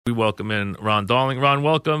We welcome in Ron Darling. Ron,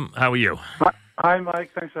 welcome. How are you? Hi, Mike.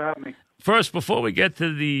 Thanks for having me. First, before we get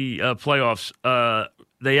to the playoffs,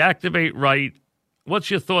 they activate Wright. What's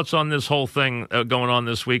your thoughts on this whole thing going on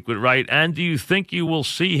this week with Wright? And do you think you will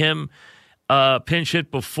see him pinch hit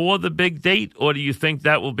before the big date, or do you think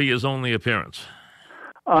that will be his only appearance?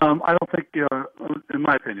 I don't think, in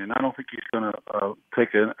my opinion, I don't think he's going to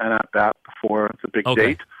take an at-bat before the big date.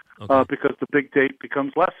 Okay. Because the big date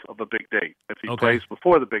becomes less of a big date if he plays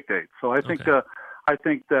before the big date. So I think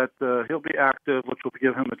that he'll be active, which will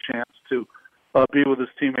give him a chance to be with his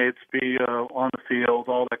teammates, be on the field,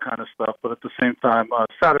 all that kind of stuff. But at the same time,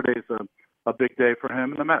 Saturday's a big day for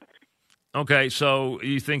him and the Mets. Okay, so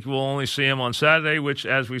you think we'll only see him on Saturday, which,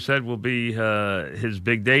 as we said, will be his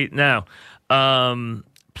big date. Now,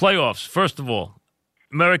 playoffs, first of all,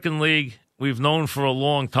 American League. We've known for a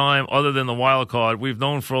long time, other than the wild card, we've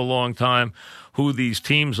known for a long time who these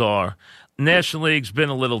teams are. National League's been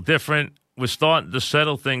a little different. We're starting to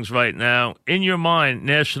settle things right now. In your mind,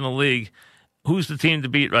 National League, who's the team to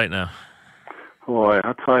beat right now? Boy,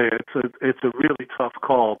 I'll tell you, it's a really tough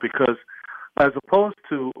call because as opposed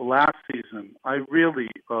to last season, I really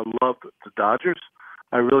loved the Dodgers.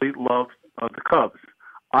 I really loved the Cubs.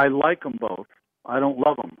 I like them both. I don't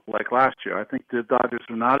love them like last year. I think the Dodgers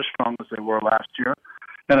are not as strong as they were last year.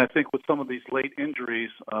 And I think with some of these late injuries,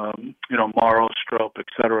 Morrow, Strop, et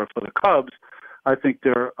cetera, for the Cubs, I think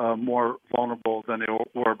they're more vulnerable than they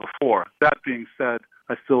were before. That being said,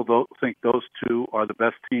 I still don't think those two are the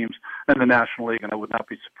best teams in the National League, and I would not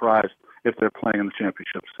be surprised if they're playing in the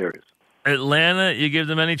championship series. Atlanta, you give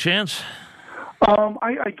them any chance?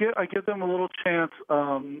 I give them a little chance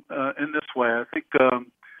in this way.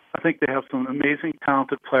 I think they have some amazing,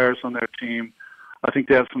 talented players on their team. I think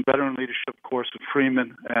they have some veteran leadership, of course, of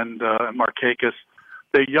Freeman and Markakis.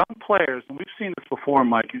 They're young players, and we've seen this before,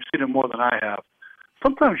 Mike. You've seen it more than I have.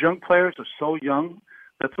 Sometimes young players are so young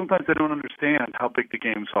that sometimes they don't understand how big the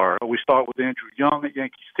games are. We start with Andrew Young at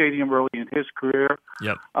Yankee Stadium early in his career.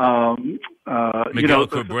 Yep. Miguel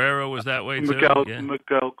Cabrera was that way, too.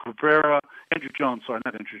 Miguel Cabrera. Andrew Jones, sorry,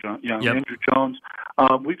 not Andrew Jones. Yep. Andrew Jones.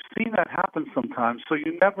 We've seen that happen sometimes, so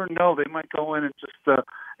you never know. They might go in and just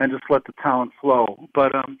let the talent flow.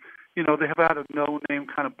 But, they have had a no-name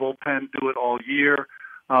kind of bullpen do it all year.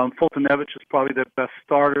 Fultonevich is probably their best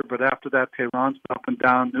starter, but after that, Tehran's been up and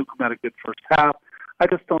down. Newcomb had a good first half. I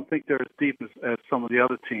just don't think they're as deep as some of the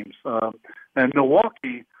other teams. And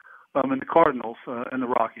Milwaukee and the Cardinals and the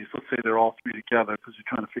Rockies, let's say they're all three together because you're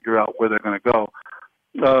trying to figure out where they're going to go.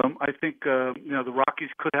 I think, the Rockies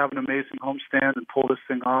could have an amazing homestand and pull this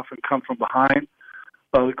thing off and come from behind.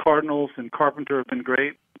 The Cardinals and Carpenter have been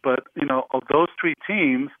great. But, of those three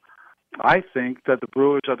teams, I think that the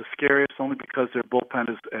Brewers are the scariest only because their bullpen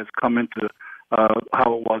has come into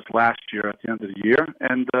how it was last year at the end of the year.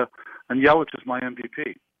 And Yelich is my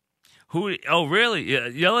MVP. Oh, really? Yeah,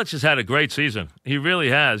 Yelich has had a great season. He really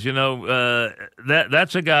has.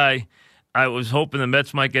 That's a guy I was hoping the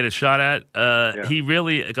Mets might get a shot at. He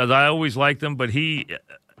really, because I always liked him, but he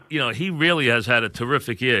really has had a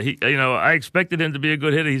terrific year. I expected him to be a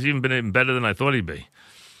good hitter. He's even been better than I thought he'd be.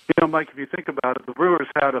 Mike, if you think about it, the Brewers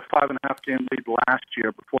had a 5.5-game lead last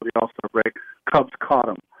year before the All-Star break. Cubs caught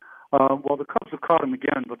them. Well, the Cubs have caught him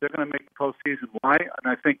again, but they're going to make the postseason. Why? And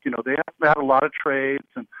I think, they have had a lot of trades,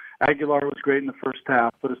 and Aguilar was great in the first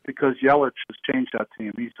half, but it's because Yelich has changed that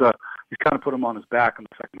team. He's kind of put him on his back in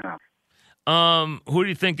the second half. Who do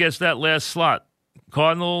you think gets that last slot?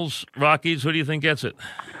 Cardinals, Rockies, who do you think gets it?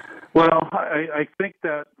 Well, I think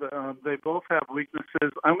that they both have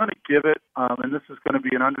weaknesses. I'm going to give it, and this is going to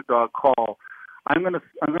be an underdog call. I'm going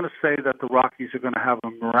to say that the Rockies are going to have a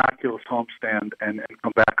miraculous homestand and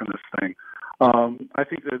come back in this thing. I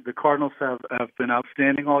think that the Cardinals have been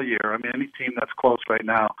outstanding all year. I mean, any team that's close right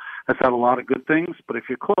now has had a lot of good things, but if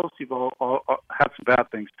you're close, you've all had some bad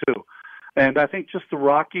things too. And I think just the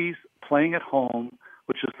Rockies playing at home,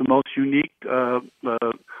 which is the most unique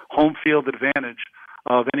home field advantage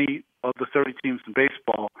of any of the 30 teams in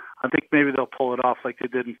baseball, I think maybe they'll pull it off like they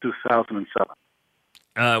did in 2007.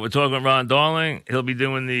 We're talking about Ron Darling. He'll be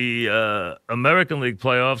doing the American League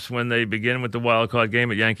playoffs when they begin with the wild card game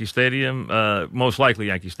at Yankee Stadium, most likely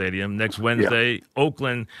Yankee Stadium, next Wednesday. Yeah.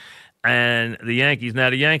 Oakland and the Yankees. Now,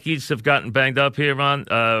 the Yankees have gotten banged up here, Ron.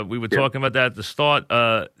 We were talking about that at the start.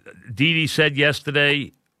 Didi said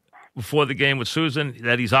yesterday before the game with Susan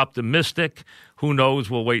that he's optimistic. Who knows?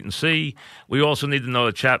 We'll wait and see. We also need to know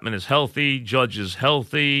that Chapman is healthy, Judge is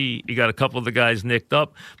healthy. You got a couple of the guys nicked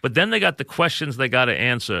up. But then they got the questions they got to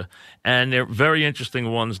answer, and they're very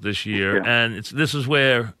interesting ones this year. Yeah. And this is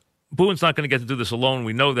where Boone's not going to get to do this alone.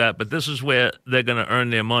 We know that, but this is where they're going to earn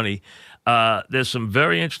their money. There's some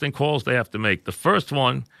very interesting calls they have to make. The first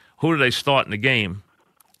one, who do they start in the game?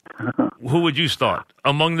 Who would you start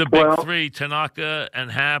among the big three? Tanaka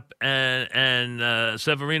and Happ and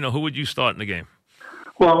Severino. Who would you start in the game?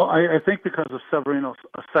 Well, I think because of Severino's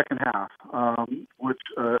second half, which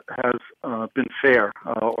has been fair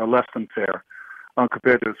or less than fair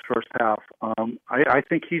compared to his first half, I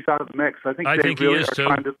think he's out of the mix. I think he is too.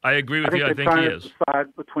 I agree with you. I think he is.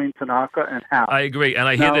 Decide between Tanaka and Happ. I agree, and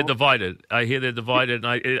I hear they're divided.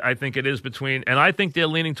 And I think it is between. And I think they're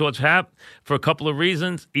leaning towards Happ for a couple of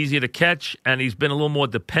reasons. Easier to catch, and he's been a little more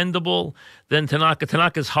dependable than Tanaka.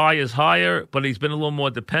 Tanaka's high is higher, but he's been a little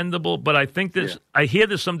more dependable. But I think I hear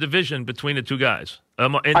there's some division between the two guys.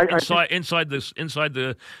 Inside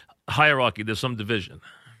the hierarchy, there's some division.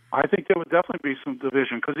 I think there would definitely be some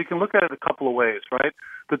division because you can look at it a couple of ways, right?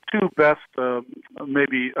 The two best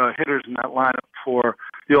hitters in that lineup for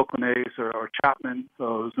the Oakland A's are Chapman,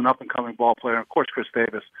 who's an up-and-coming ball player, and of course Chris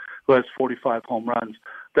Davis, who has 45 home runs.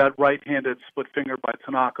 That right-handed split finger by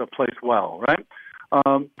Tanaka plays well, right?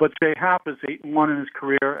 But Jay Happ is 8-1 in his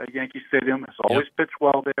career at Yankee Stadium. Has always pitched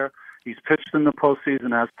well there. He's pitched in the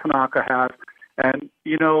postseason as Tanaka has. And,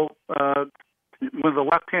 with a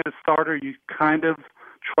left-handed starter, you kind of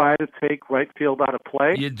try to take right field out of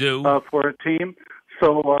play. You do. For a team.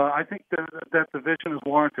 So I think that division is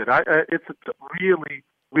warranted. It's a really,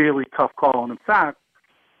 really tough call. And in fact,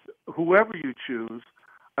 whoever you choose,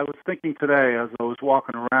 I was thinking today as I was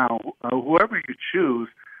walking around, whoever you choose,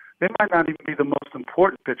 they might not even be the most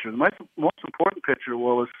important pitcher. The most important pitcher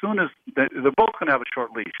will, as soon as they're both going to have a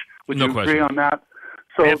short leash. Would you agree on that?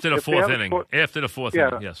 So after the fourth inning.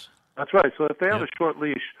 Yes. That's right. So if they have a short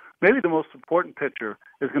leash, maybe the most important pitcher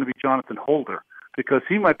is going to be Jonathan Holder because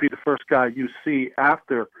he might be the first guy you see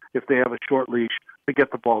after, if they have a short leash, to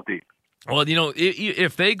get the ball deep. Well,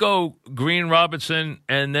 if they go Green, Robertson,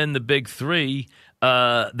 and then the big three,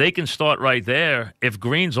 they can start right there. If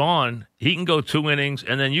Green's on, he can go 2 innings,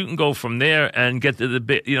 and then you can go from there and get to the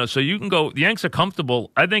big. So you can go. The Yanks are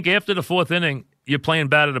comfortable. I think after the fourth inning, you're playing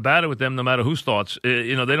batter to batter with them, no matter who starts.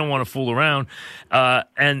 They don't want to fool around,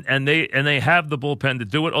 and they have the bullpen to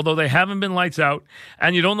do it. Although they haven't been lights out,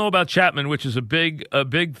 and you don't know about Chapman, which is a big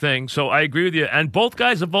thing. So I agree with you. And both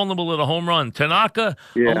guys are vulnerable to the home run. Tanaka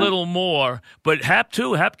a little more, but Happ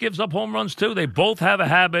too. Happ gives up home runs too. They both have a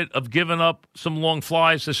habit of giving up some long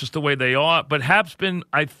flies. That's just the way they are. But Happ's been,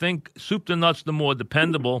 I think, soup to nuts, the more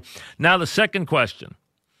dependable. Now the second question.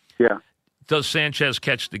 Yeah. Does Sanchez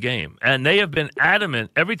catch the game? And they have been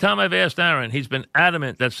adamant. Every time I've asked Aaron, he's been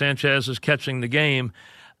adamant that Sanchez is catching the game.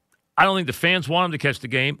 I don't think the fans want him to catch the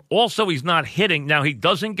game. Also, he's not hitting. Now, he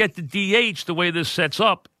doesn't get the DH the way this sets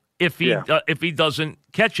up if he doesn't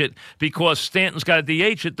catch it because Stanton's got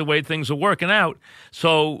to DH it the way things are working out.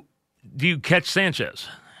 So do you catch Sanchez?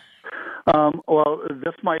 Well,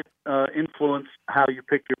 this might influence how you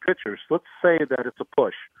pick your pitchers. Let's say that it's a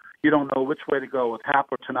push. You don't know which way to go with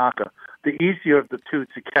Happ or Tanaka. The easier of the two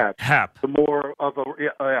to catch, Happ. The more of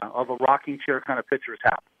a rocking chair kind of pitcher is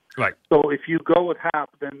Happ. Right. So if you go with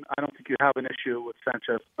Happ, then I don't think you have an issue with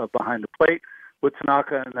Sanchez behind the plate. With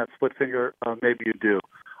Tanaka and that split finger, maybe you do.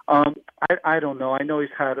 I don't know. I know he's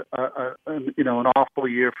had an awful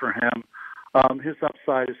year for him. His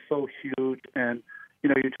upside is so huge, and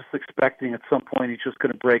you're just expecting at some point he's just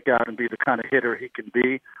going to break out and be the kind of hitter he can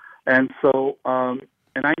be. And so.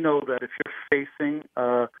 And I know that if you're facing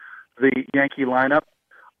the Yankee lineup,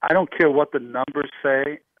 I don't care what the numbers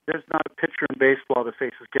say. There's not a pitcher in baseball that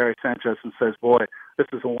faces Gary Sanchez and says, boy, this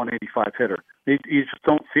is a 185 hitter. You just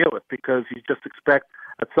don't feel it because you just expect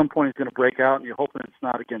at some point he's going to break out and you're hoping it's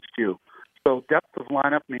not against you. So depth of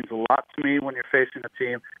lineup means a lot to me when you're facing a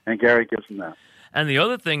team, and Gary gives them that. And the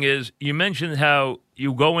other thing is, you mentioned how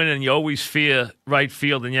you go in and you always fear right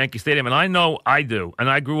field in Yankee Stadium, and I know I do, and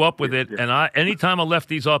I grew up with it. Yeah. And anytime a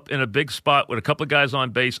lefty's up in a big spot with a couple of guys on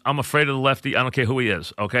base, I'm afraid of the lefty. I don't care who he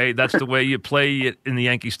is. Okay, that's the way you play it in the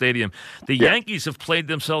Yankee Stadium. The Yankees have played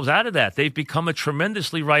themselves out of that. They've become a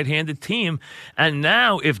tremendously right-handed team, and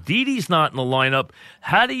now if Didi's not in the lineup,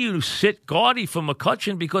 how do you sit Gardy for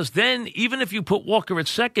McCutchen? Because then, even if you put Walker at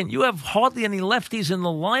second, you have hardly any lefties in the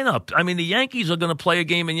lineup. I mean, the Yankees are going to play a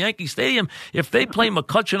game in Yankee Stadium. If they play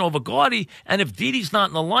McCutchen over Gardy, and if Didi's not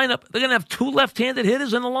in the lineup, they're going to have two left-handed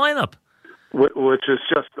hitters in the lineup. Which is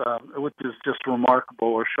just remarkable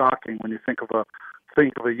or shocking when you think of a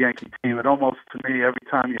Yankee team. It almost, to me, every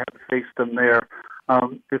time you had to face them there,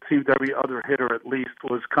 it seemed every other hitter at least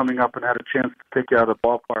was coming up and had a chance to take you out of the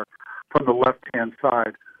ballpark from the left-hand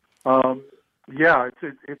side.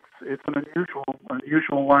 It's an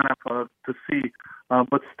unusual lineup to see,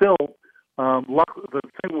 but still, the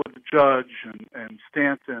thing with Judge and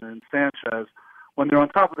Stanton and Sanchez, when they're on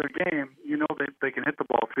top of their game, they can hit the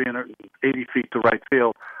ball 380 feet to right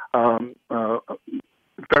field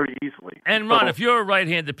very easily. And Ron, if you're a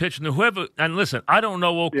right-handed pitcher, and listen, I don't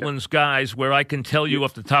know Oakland's guys where I can tell you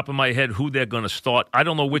off the top of my head who they're going to start. I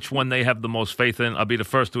don't know which one they have the most faith in. I'll be the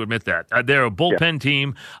first to admit that. They're a bullpen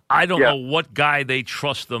team. I don't know what guy they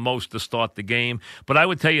trust the most to start the game. But I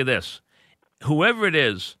would tell you this. Whoever it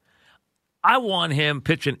is, I want him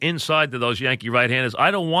pitching inside to those Yankee right-handers.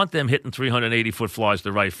 I don't want them hitting 380-foot flies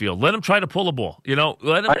to right field. Let them try to pull the ball.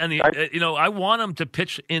 I want them to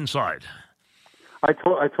pitch inside. I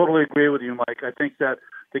totally agree with you, Mike. I think that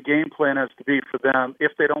the game plan has to be for them,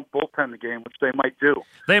 if they don't bullpen the game, which they might do.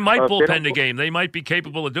 They might bullpen the game. They might be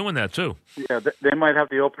capable of doing that, too. Yeah, they might have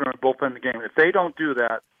the opener and bullpen the game. If they don't do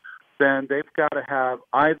that, then they've got to have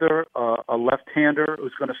either a left-hander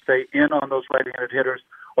who's going to stay in on those right-handed hitters,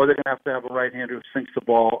 or they're going to have a right-hander who sinks the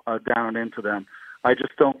ball down and into them. I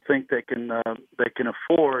just don't think they can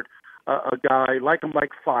afford a guy like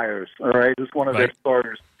Mike Fiers, all right, who's one of their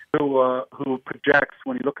starters, who projects,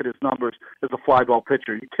 when you look at his numbers, as a fly ball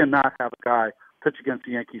pitcher. You cannot have a guy pitch against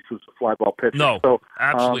the Yankees who's a fly ball pitcher. No, so,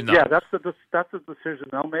 absolutely not. Yeah, that's the decision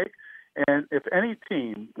they'll make. And if any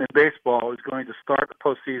team in baseball is going to start the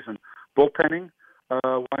postseason bullpenning,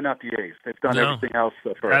 why not the A's? They've done everything else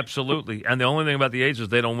first. Absolutely. And the only thing about the A's is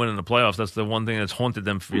they don't win in the playoffs. That's the one thing that's haunted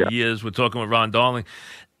them for years. We're talking with Ron Darling.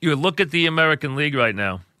 You look at the American League right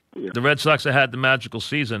now. Yeah. The Red Sox have had the magical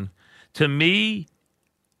season. To me,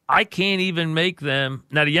 I can't even make them.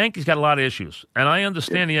 Now, the Yankees got a lot of issues, and I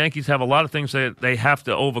understand the Yankees have a lot of things that they have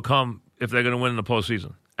to overcome if they're going to win in the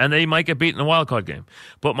postseason, and they might get beat in the wild card game.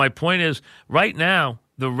 But my point is, right now,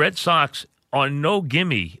 the Red Sox are no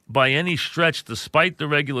gimme by any stretch despite the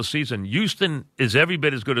regular season. Houston is every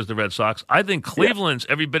bit as good as the Red Sox. I think Cleveland's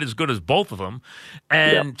every bit as good as both of them.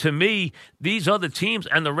 And to me, these other teams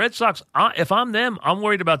and the Red Sox, if I'm them, I'm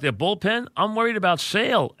worried about their bullpen. I'm worried about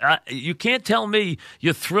Sale. You can't tell me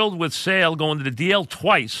you're thrilled with Sale going to the DL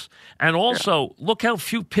twice. And also, look how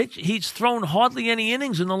few he's thrown hardly any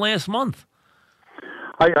innings in the last month.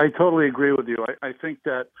 I totally agree with you. I think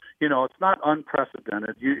that, it's not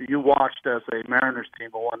unprecedented. You watched as a Mariners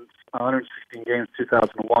team who won 116 games in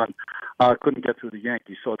 2001, couldn't get through the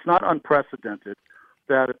Yankees. So it's not unprecedented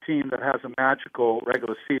that a team that has a magical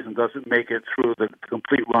regular season doesn't make it through the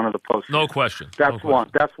complete run of the postseason. No question. That's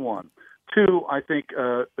one. Two, I think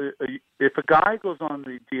if a guy goes on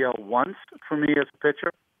the DL once, for me as a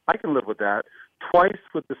pitcher, I can live with that. Twice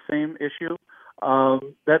with the same issue,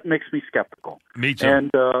 that makes me skeptical. Me too.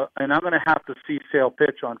 And I'm going to have to see Sale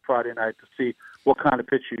pitch on Friday night to see what kind of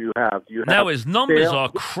pitcher you have. Now his numbers are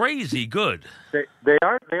crazy good. They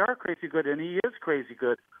are crazy good, and he is crazy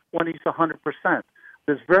good when he's 100%.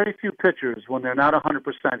 There's very few pitchers when they're not 100%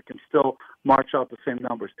 can still march out the same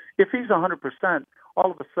numbers. If he's 100%, all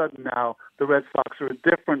of a sudden now the Red Sox are a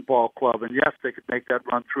different ball club, and yes, they could make that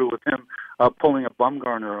run through with him pulling a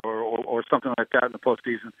Bumgarner or something like that in the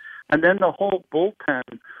postseason. And then the whole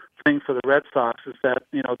bullpen thing for the Red Sox is that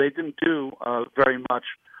they didn't do very much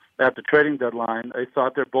at the trading deadline. They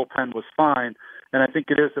thought their bullpen was fine, and I think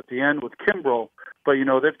it is at the end with Kimbrel. But,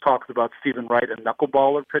 they've talked about Stephen Wright, a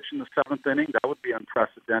knuckleballer, pitching the seventh inning. That would be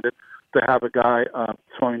unprecedented to have a guy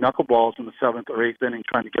throwing knuckleballs in the seventh or eighth inning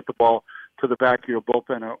trying to get the ball to the back of your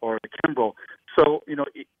bullpen or the Kimbrel. So,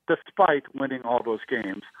 despite winning all those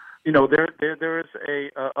games, there is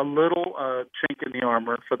a little chink in the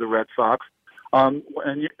armor for the Red Sox. And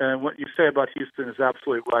what you say about Houston is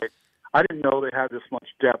absolutely right. I didn't know they had this much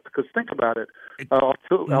depth because think about it.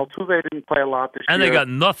 Altuve didn't play a lot this year, and they got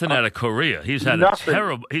nothing out of Correa. He's had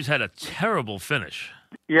a terrible finish.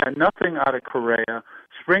 Yeah, nothing out of Correa.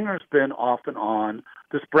 Springer's been off and on.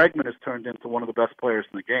 This Bregman has turned into one of the best players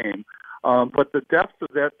in the game. But the depth of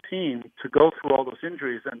that team to go through all those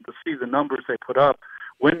injuries and to see the numbers they put up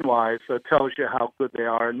win-wise tells you how good they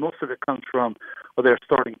are. And most of it comes from their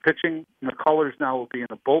starting pitching. McCullers now will be in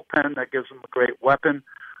the bullpen. That gives them a great weapon.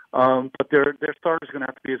 But their starters are going to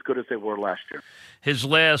have to be as good as they were last year. His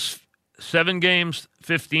last 7 games,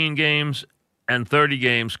 15 games, and 30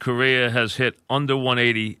 games, Correa has hit under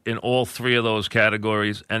 180 in all 3 of those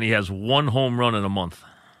categories, and he has 1 home run in a month.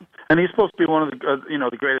 And he's supposed to be one of the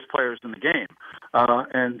the greatest players in the game.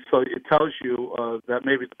 And so it tells you that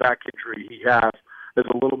maybe the back injury he has is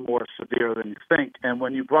a little more severe than you think. And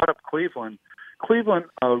when you brought up Cleveland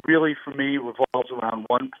really, for me, revolves around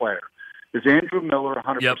one player. is Andrew Miller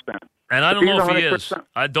 100%. Yep. And I don't know if he is.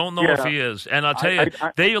 I don't know if he is. And I'll tell you,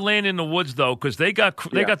 they are laying in the woods though, because they got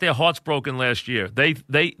their hearts broken last year.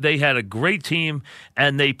 They had a great team,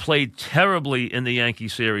 and they played terribly in the Yankee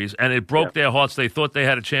series, and it broke their hearts. They thought they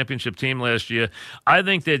had a championship team last year. I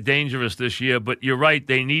think they're dangerous this year, but you're right.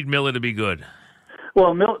 They need Miller to be good.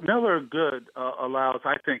 Well, Miller good allows,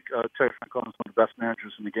 I think, Terry Francona is one of the best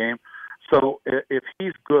managers in the game. So if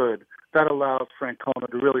he's good, that allows Francona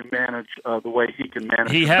to really manage the way he can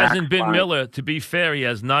manage. He hasn't been Miller. To be fair, he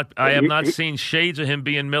has not. I have not seen shades of him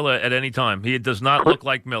being Miller at any time. He does not look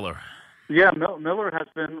like Miller. Yeah, Miller has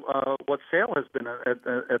been what Sale has been at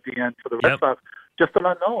the end for the Red Sox. Just an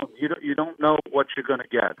unknown. You don't know what you're going to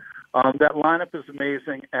get. That lineup is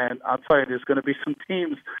amazing, and I'll tell you, there's going to be some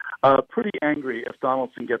teams pretty angry if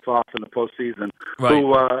Donaldson gets off in the postseason,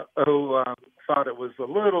 who thought it was a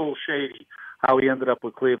little shady how he ended up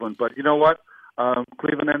with Cleveland. But you know what?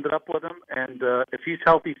 Cleveland ended up with him, and if he's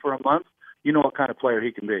healthy for a month, you know what kind of player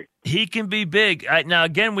he can be. He can be big. Now,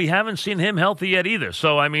 again, we haven't seen him healthy yet either.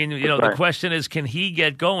 So, I mean, the question is, can he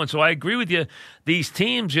get going? So I agree with you. These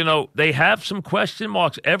teams, they have some question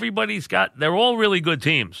marks. They're all really good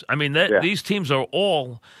teams. I mean, these teams are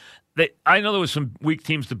all I know there was some weak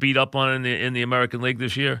teams to beat up on in the American League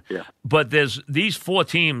this year. Yeah. But there's these four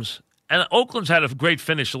teams. And Oakland's had a great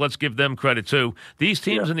finish, so let's give them credit too. These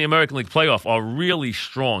teams in the American League playoff are really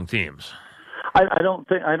strong teams. I don't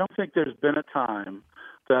think there's been a time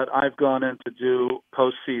that I've gone in to do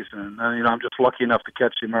postseason, and I'm just lucky enough to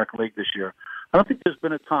catch the American League this year. I don't think there's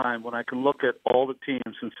been a time when I can look at all the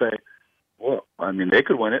teams and say, well, I mean, they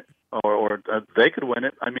could win it, or they could win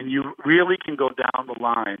it. I mean, you really can go down the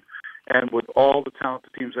line, and with all the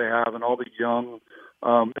talented teams they have and all the young,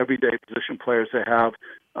 everyday position players they have,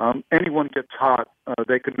 anyone gets hot,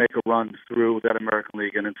 they could make a run through that American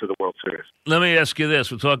League and into the World Series. Let me ask you this.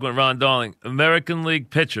 We're talking with Ron Darling. American League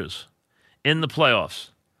pitchers in the playoffs.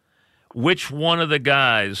 Which one of the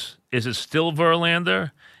guys, is it still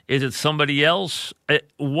Verlander? Is it somebody else?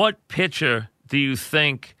 What pitcher do you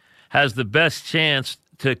think has the best chance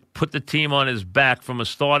to put the team on his back from a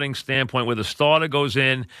starting standpoint, where the starter goes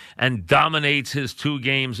in and dominates his two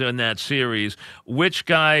games in that series? Which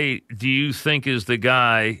guy do you think is the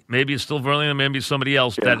guy, maybe it's still Verlander, maybe it's somebody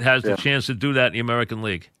else, that has the chance to do that in the American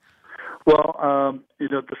League? Well,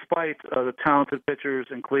 despite the talented pitchers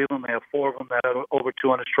in Cleveland, they have four of them that have over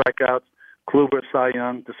 200 strikeouts. Kluber, Cy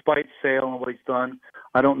Young. Despite Sale and what he's done,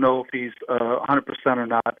 I don't know if he's 100% or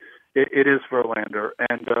not. It is Verlander,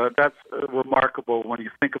 and that's remarkable when you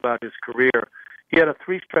think about his career. He had a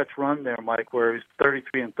three-stretch run there, Mike, where he's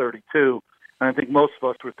 33 and 32, and I think most of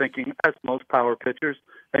us were thinking, as most power pitchers,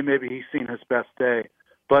 hey, maybe he's seen his best day.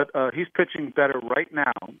 But he's pitching better right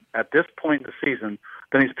now at this point in the season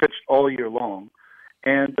than he's pitched all year long,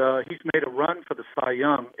 and he's made a run for the Cy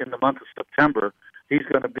Young in the month of September. He's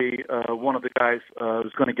going to be one of the guys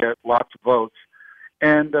who's going to get lots of votes.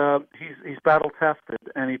 And he's battle-tested,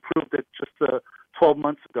 and he proved it just 12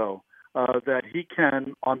 months ago that he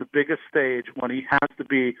can, on the biggest stage, when he has to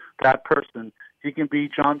be that person, he can be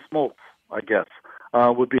John Smoltz, I guess,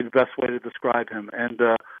 would be the best way to describe him. And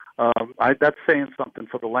that's saying something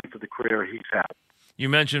for the length of the career he's had. You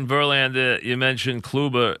mentioned Verlander, you mentioned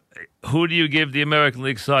Kluber. Who do you give the American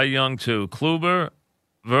League Cy Young to, Kluber,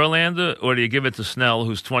 Verlander, or do you give it to Snell,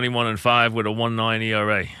 who's 21-5 with a 1.9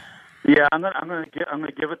 ERA? Yeah, I'm gonna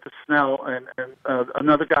give it to Snell and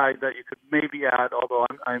another guy that you could maybe add, although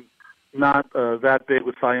I'm not that big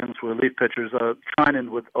with Cy Young's relief pitchers. Trinan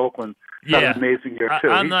with Oakland had an amazing year too.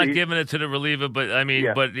 I'm not giving it to the reliever, but I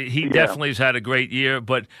mean, but he definitely has had a great year.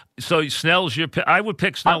 But so Snell's your pick. I would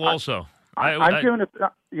pick Snell also. I'm giving it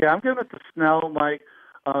to Snell, Mike.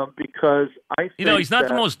 Because I think he's not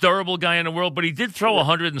the most durable guy in the world, but he did throw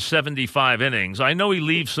 175 innings. I know he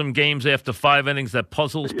leaves some games after 5 innings that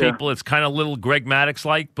puzzles people. It's kind of little Greg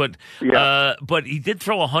Maddux-like, but he did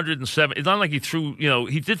throw 107. It's not like he threw,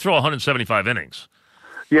 he did throw 175 innings.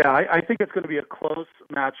 Yeah, I think it's going to be a close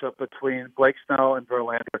matchup between Blake Snell and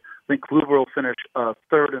Verlander. I think Kluber will finish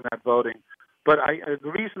third in that voting. But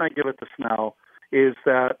the reason I give it to Snell is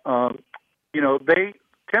that,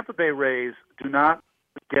 Tampa Bay Rays do not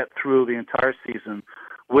get through the entire season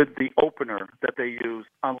with the opener that they use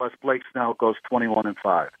unless Blake Snell goes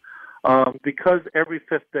 21-5. Because every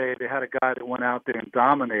fifth day they had a guy that went out there and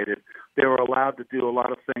dominated, they were allowed to do a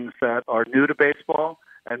lot of things that are new to baseball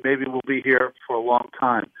and maybe will be here for a long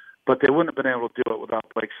time. But they wouldn't have been able to do it without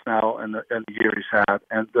Blake Snell and the year he's had.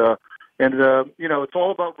 And it's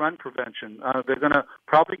all about run prevention. They're going to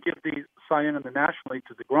probably give the Cy Young in the National League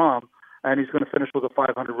to DeGrom, and he's going to finish with a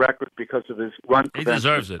 500 record because of his run prevention. He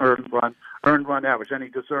deserves it. Earned run. earned run average, and he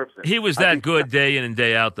deserves it. He was that good day in and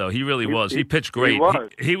day out, though. He really was. He pitched great.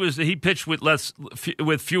 He pitched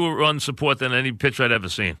with fewer run support than any pitcher I'd ever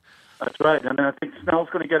seen. That's right, and I think Snell's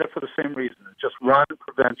going to get it for the same reason. It's just run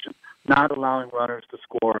prevention, not allowing runners to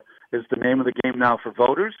score is the name of the game now for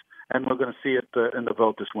voters, and we're going to see it in the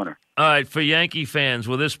vote this winter. All right, for Yankee fans,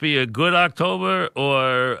 will this be a good October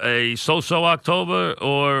or a so-so October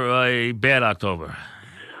or a bad October?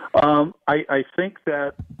 I think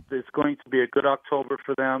that it's going to be a good October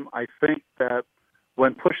for them. I think that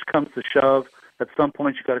when push comes to shove, at some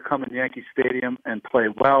point you got to come in Yankee Stadium and play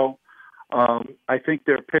well. I think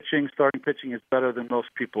their starting pitching is better than most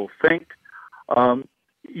people think.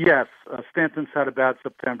 Yes, Stanton's had a bad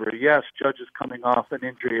September. Yes, Judge is coming off an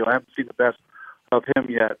injury. I haven't seen the best of him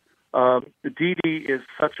yet. Didi is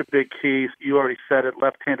such a big key. You already said it,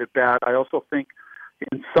 left-handed bat. I also think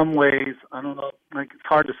in some ways, I don't know, like it's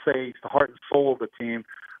hard to say he's the heart and soul of the team,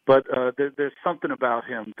 but there's something about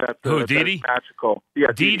him that's magical.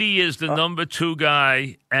 Yeah, Didi is the number 2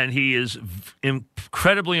 guy, and he is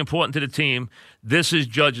incredibly important to the team. This is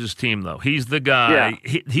Judge's team, though. He's the guy.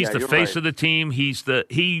 Yeah. He's the face of the team.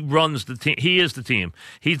 He runs the team. He is the team.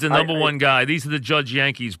 He's the number 1 guy. These are the Judge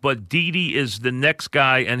Yankees. But Didi is the next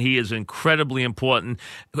guy, and he is incredibly important.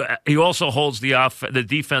 He also holds the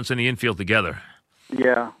defense and the infield together.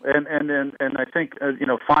 Yeah, and I think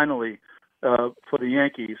finally for the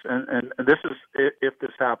Yankees, and this is if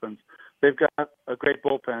this happens, they've got a great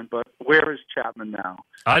bullpen, but where is Chapman now?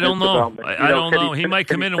 I don't know. I don't know. He might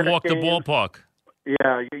come in and walk the ballpark.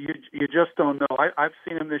 Yeah, you just don't know. I've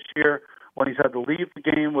seen him this year when he's had to leave the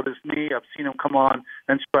game with his knee. I've seen him come on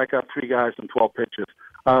and strike out 3 guys in 12 pitches.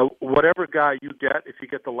 Whatever guy you get, if you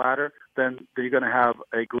get the latter, then you're going to have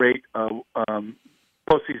a great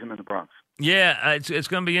postseason in the Bronx. Yeah, it's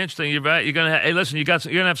going to be interesting. You're right. You're going to hey, listen. You're going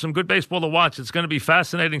to have some good baseball to watch. It's going to be a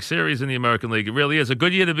fascinating series in the American League. It really is a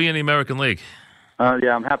good year to be in the American League.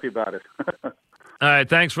 Yeah, I'm happy about it. All right,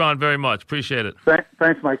 thanks, Ron, very much. Appreciate it.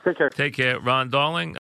 Thanks, Mike. Take care. Take care, Ron Darling.